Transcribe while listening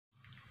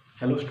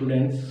Hello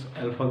students,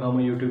 alpha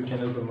gamma YouTube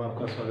channel पर मैं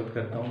आपका स्वागत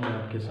करता हूं। मैं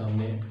आपके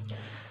सामने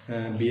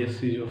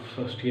बीएससी जो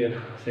फर्स्ट ईयर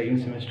सेकंड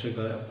सेमेस्टर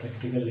का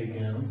प्रैक्टिकल लेके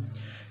आया हूं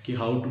कि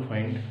how to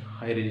find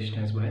high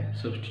resistance bye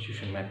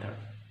substitution method.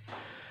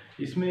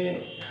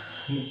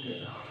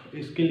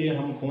 इसके लिए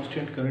हम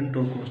कांस्टेंट करंट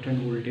और कांस्टेंट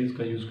वोल्टेज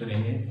का यूज़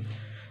करेंगे।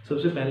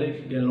 सबसे पहले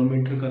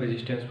गैल्वेनोमीटर का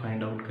रेजिस्टेंस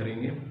फाइंड आउट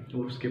करेंगे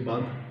और उसके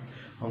बाद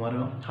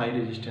हमारा high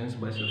resistance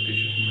bye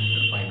substitution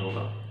method find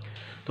होगा।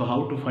 तो how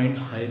to find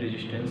high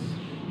resistance,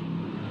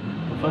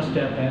 first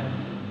step है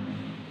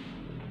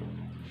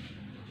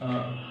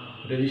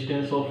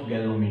resistance of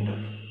galvanometer.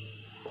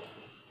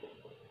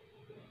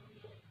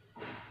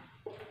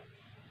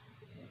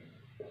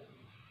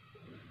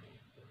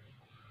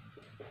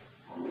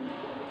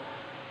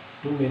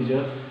 To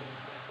major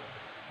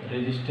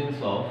resistance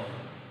of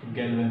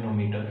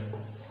galvanometer,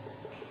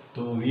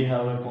 तो we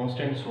have a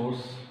constant source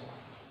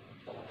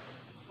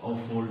of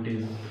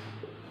voltage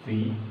V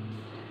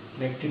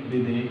connected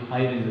with a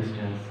high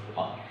resistance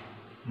R,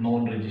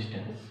 known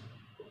resistance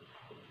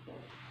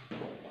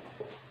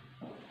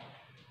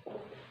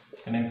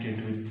connected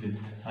with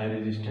high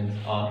resistance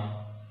R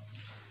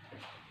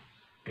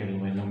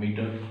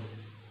galvanometer.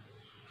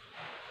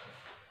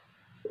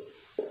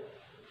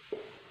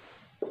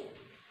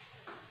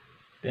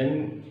 Then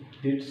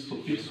it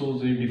shows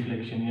a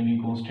deflection, yani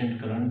constant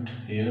current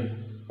here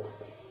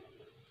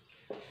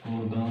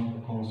for the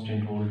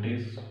constant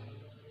voltage.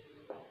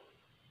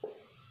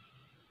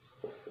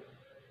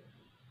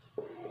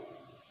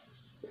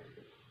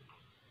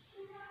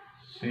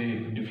 Say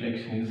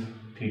deflection is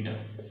theta.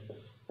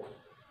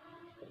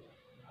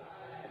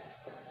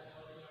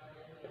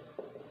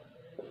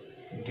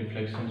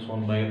 Deflection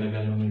shown by the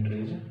galvanometer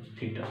is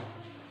theta.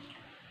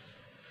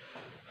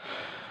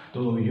 So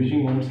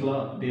using Ohm's law,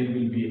 there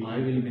will be I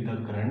will be the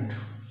current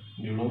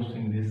develops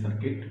in this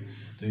circuit.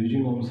 So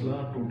using Ohm's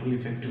law, total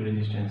effective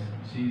resistance,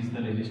 C is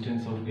the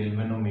resistance of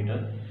galvanometer.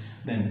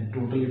 Then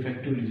total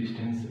effective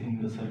resistance in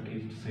the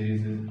circuit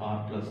series is R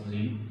plus G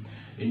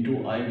into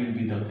I will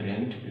be the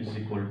current is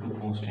equal to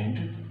constant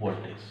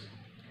voltage.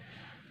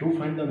 To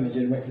find the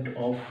measurement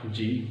of G,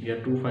 or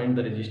to find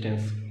the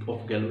resistance of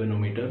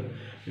galvanometer,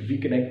 we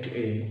connect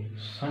a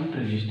shunt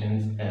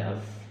resistance as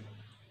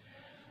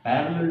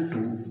parallel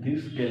to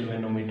this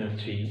galvanometer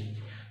 3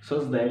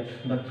 such that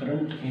the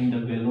current in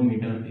the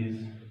galvanometer is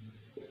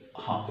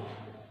half.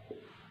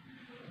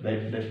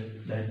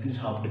 That is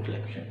half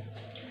deflection.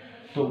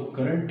 So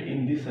current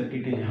in this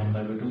circuit is half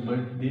by 2, but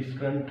this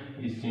current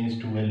is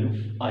changed to value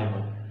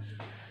I1.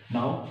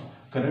 Now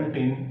current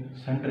in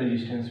shunt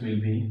resistance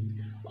will be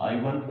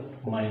I1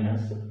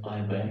 minus I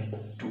by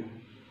 2.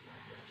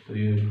 So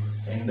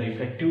and the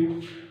effective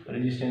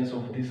resistance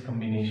of this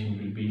combination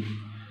will be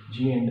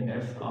G and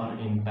S are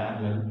in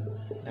parallel.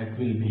 That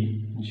will be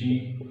G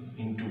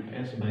into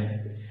S by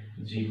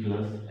G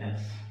plus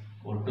S,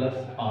 or plus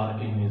R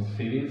in a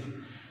series.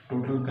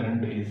 Total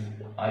current is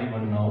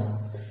I1 now,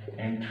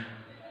 and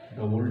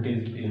the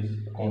voltage is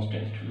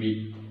constant V.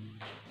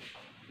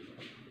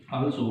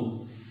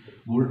 Also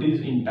voltage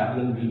in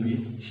parallel will be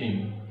same.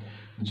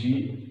 G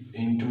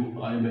into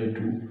I by 2,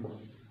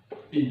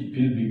 it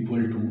will be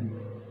equal to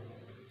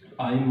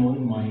I1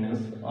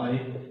 minus I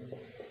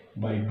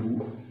by 2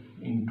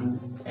 into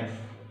F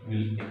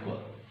will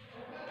equal.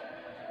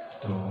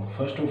 So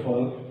first of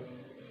all,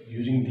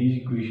 using these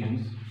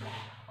equations,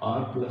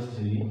 R plus G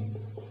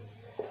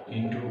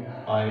into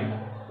I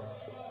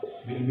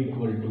will be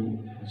equal to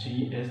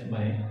Gs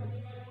by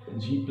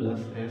G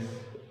plus S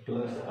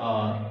plus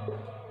R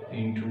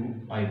into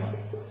I1.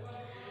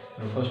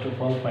 Now first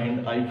of all,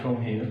 find I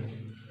from here.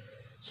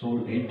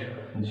 Solve it.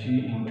 G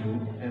into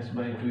S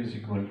by 2 is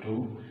equal to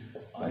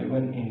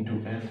I1 into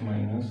S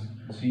minus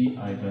G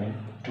I by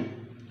 2.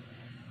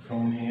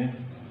 From here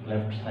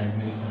left side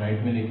में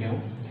right में लेके आओ,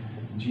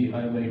 G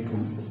I by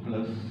 2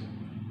 plus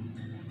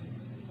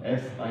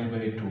S I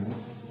by 2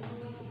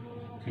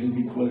 will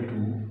be equal to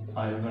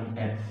I1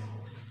 S.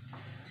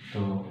 So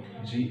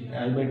G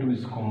I by 2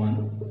 is common,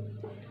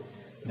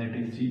 that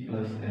is G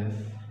plus S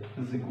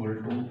is equal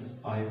to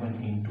I1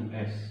 into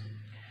S.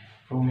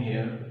 From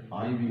here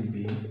I will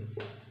be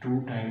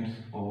 2 times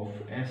of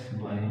S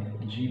by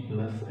G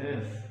plus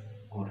S,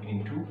 or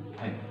into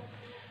I1.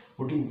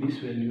 Putting this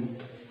value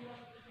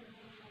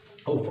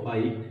of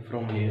I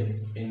from here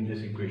in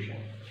this equation,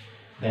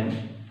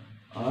 then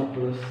R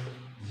plus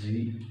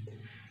G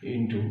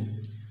into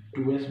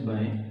 2S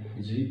by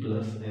G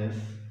plus S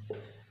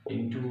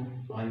into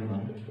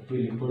I1 will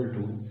equal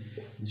to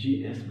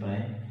GS by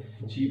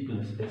G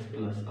plus S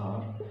plus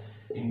R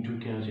into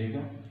क्या हो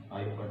जाएगा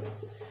I1.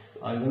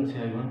 I1 से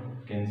I1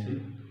 cancel,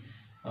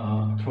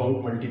 through out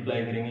multiply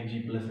करेंगे G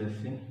plus S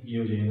से, ये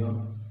हो जाएगा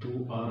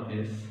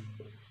 2RS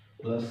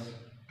plus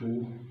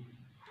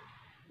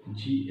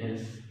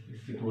 2GS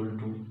is equal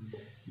to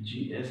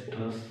GS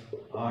plus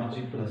RG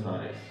plus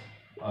RS,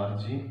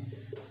 RG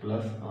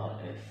plus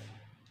RS.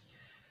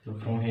 So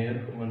from here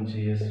one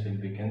GS will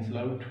be cancelled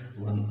out,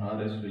 one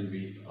RS will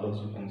be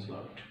also cancelled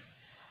out.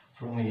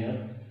 From here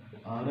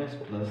RS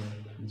plus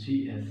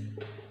GS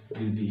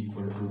will be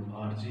equal to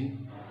RG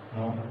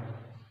Now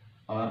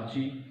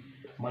Rg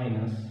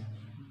minus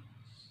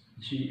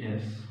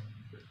Gs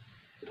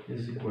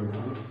is equal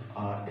to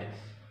Rs.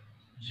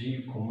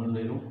 G common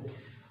ले लो,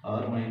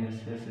 R minus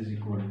S is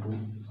equal to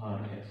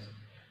Rs.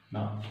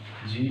 Now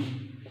G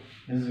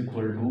is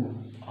equal to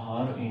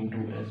R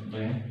into S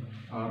by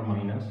R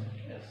minus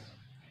S.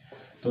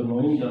 तो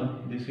knowing the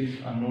this is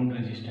unknown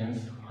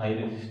resistance, high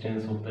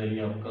resistance होता है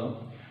ये आपका,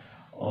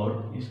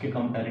 और इसके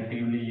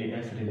comparatively ये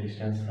S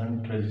resistance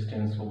shunt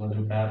resistance होगा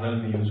जो पैरेलल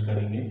में यूज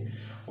करेंगे,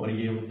 और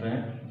ये होता है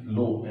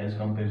लो एज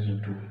कंपेरिजन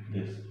टू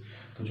दिस।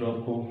 तो जो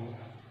आपको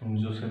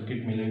जो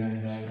सर्किट मिलेगा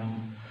डायग्राम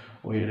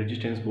वो ये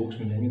रेजिस्टेंस बॉक्स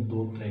मिलेंगे,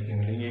 दो तरह के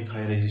मिलेंगे, एक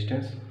हाई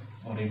रेजिस्टेंस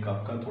और एक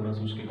आपका थोड़ा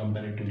सा उसके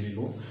कंपैरेटिवली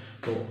लो।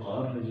 तो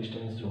आर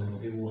रेजिस्टेंस जो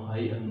लोगे वो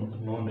हाई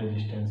नॉन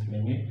रेजिस्टेंस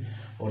लेंगे,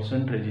 और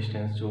शंट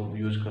रेजिस्टेंस जो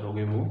यूज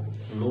करोगे वो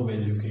लो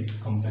वैल्यू के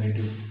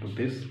कंपैरेटिव टू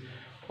दिस,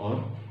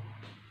 और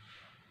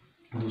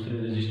दूसरे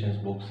रेजिस्टेंस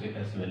बॉक्स से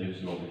एस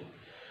वैल्यूज लोगे।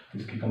 तो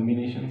इसके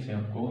कम्बिनेशन से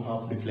आपको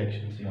हाफ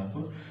डिफ्लेक्शन से आप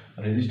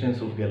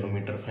रेजिस्टेंस ऑफ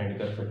गैल्वेनोमीटर फाइंड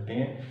कर सकते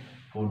हैं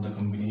for the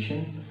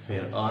combination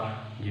where are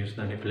gives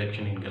the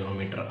deflection in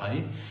galvanometer I,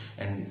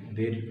 and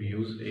there we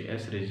use A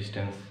S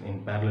resistance in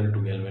parallel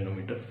to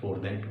galvanometer, for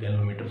that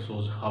galvanometer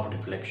shows half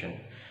deflection.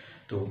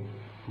 तो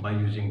by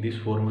using this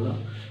formula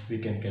we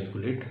can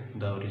calculate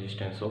the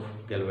resistance of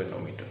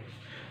galvanometer.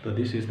 So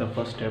this is the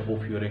first step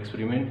of your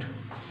experiment.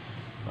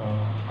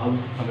 अब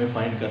हमें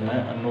find करना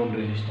है unknown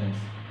resistance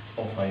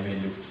of high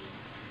value.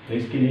 तो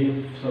इसके लिए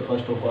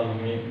first of all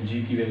हमें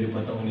जी की वैल्यू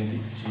पता होनी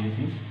चाहिए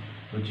थी,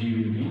 तो जी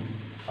will be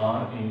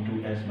are into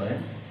S by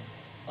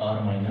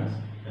are minus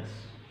S.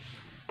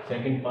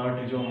 Second part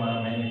है जो हमारा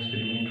मेन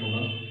एक्सपेरिमेंट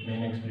होगा,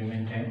 मेन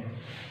एक्सपेरिमेंट है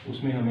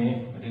उसमें हमें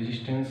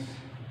resistance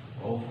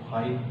of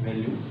high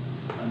value,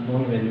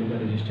 unknown value का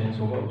रेजिस्टेंस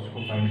होगा, उसको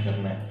फाइंड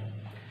करना है।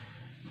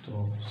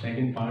 तो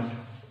second part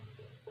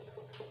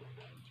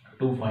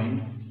two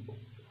find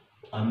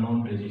unknown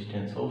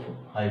resistance of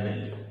high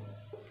value,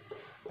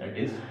 that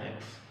is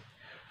X.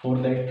 For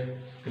that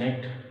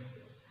connect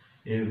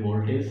a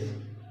voltage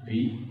V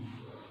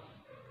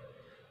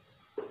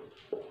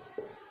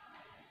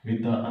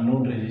with the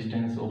unknown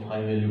resistance of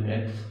high value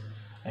X,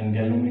 and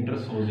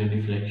galvanometer shows a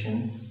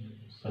deflection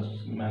such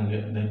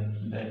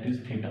that is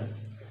theta.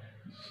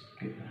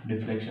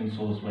 Deflection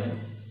shows by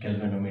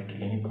galvanometer,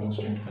 any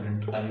constant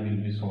current I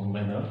will be shown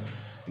by the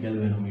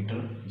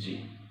galvanometer G.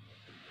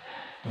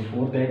 So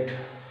for that,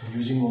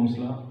 using Ohm's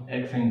law,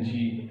 X and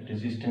G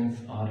resistance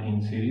are in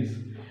series.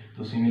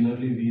 So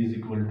similarly, V is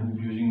equal to,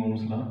 using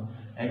Ohm's law,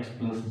 X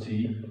plus G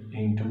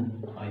into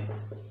I.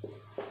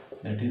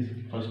 That is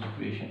first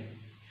equation.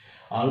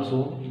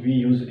 Also, we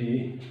use A.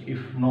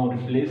 If now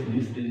replace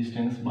this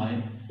resistance by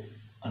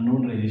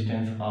unknown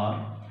resistance R,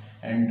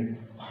 and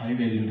high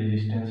value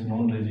resistance,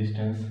 known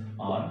resistance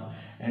R,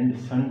 and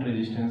shunt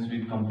resistance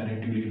with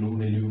comparatively low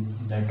value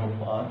that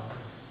of R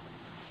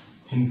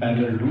in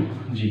parallel to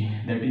G,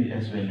 that is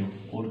S value,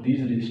 or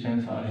these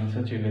resistance are in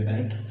such a way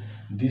that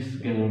this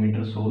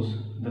galvanometer shows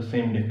the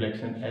same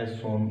deflection as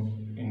shown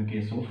in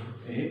case of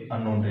a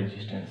unknown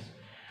resistance.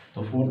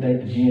 So for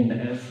that G and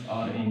S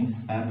are in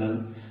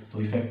parallel, so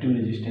effective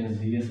resistance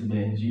Gs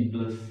by G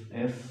plus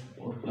S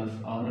or plus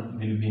R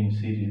will be in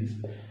series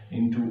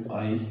into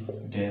I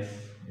dash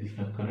is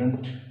the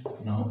current.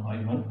 Now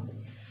I1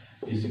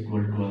 is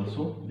equal to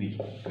also V,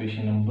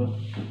 equation number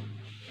 2.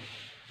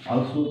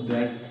 Also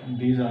that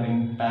these are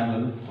in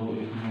parallel, so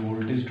the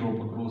voltage drop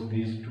across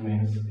these two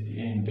ends A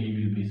and B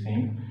will be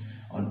same,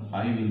 and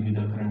I will be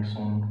the current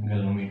shown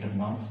galvanometer.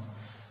 Now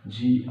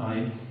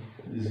GI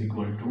is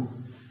equal to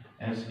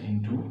S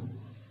into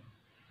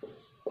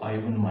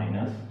I1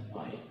 minus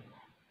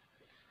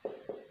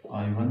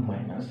I1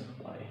 minus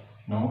I.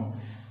 Now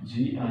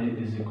GI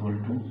is equal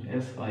to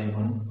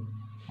SI1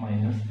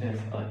 minus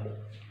SI.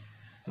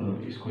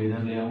 तो इसको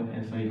इधर ले आओ,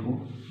 SI को,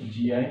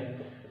 GI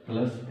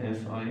plus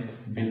S I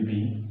will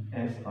be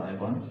S I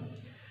one.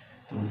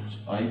 तो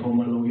आई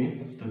common लोगे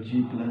तो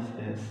जी plus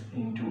S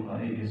into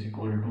I is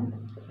equal to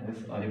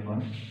S I one.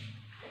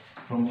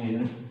 From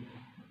here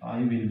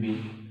I will be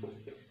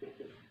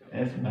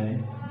S by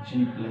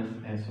ji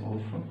plus S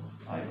of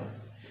I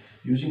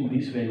one. Using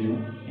this value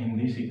in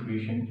this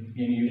equation,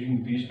 and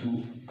using these to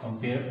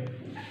compare,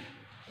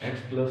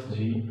 x plus g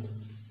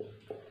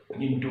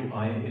into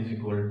I is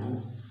equal to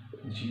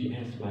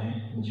gs by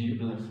g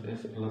plus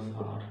s plus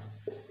r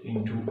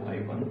into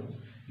I1.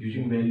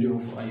 Using value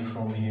of I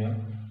from here,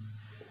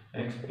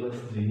 x plus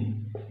g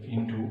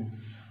into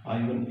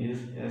I1 is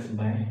s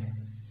by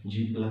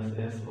g plus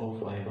s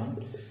of I1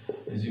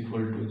 is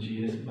equal to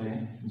gs by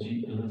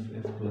g plus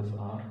s plus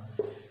r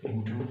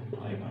into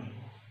I1.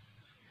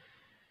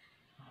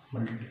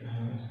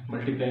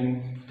 Multiplying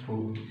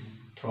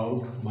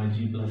throughout by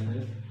g plus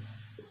s,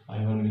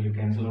 I1 will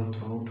cancel out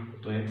throughout,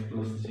 so x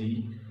plus g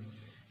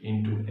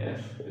into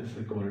s is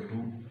equal to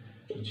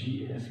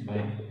gs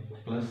by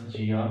plus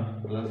gr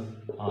plus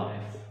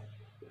rs.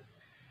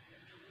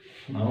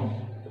 Now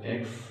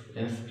x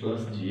s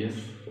plus gs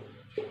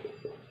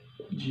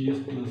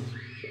plus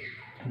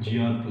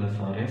gr plus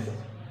rs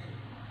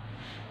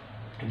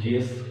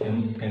Gs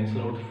can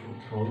cancel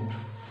out,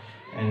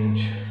 and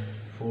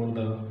for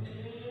the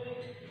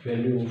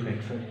value of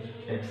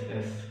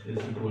xs is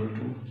equal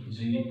to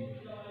g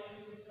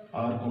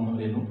r common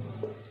ले लो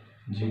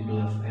g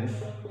plus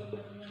s,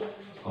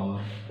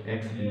 or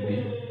x will be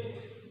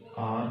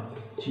r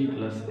g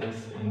plus s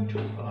into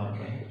r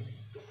by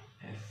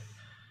s.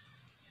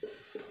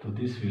 So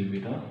this will be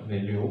the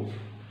value of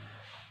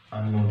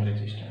unknown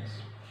resistance.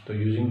 So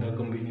using the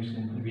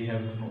combination, we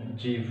have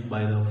G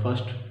by the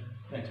first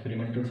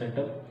experimental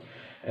setup,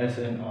 S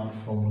and R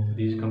from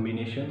these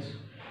combinations.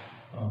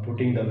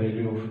 Putting the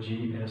value of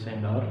G, S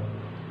and R,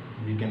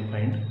 we can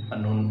find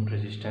unknown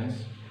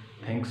resistance.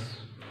 Thanks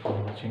for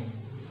watching.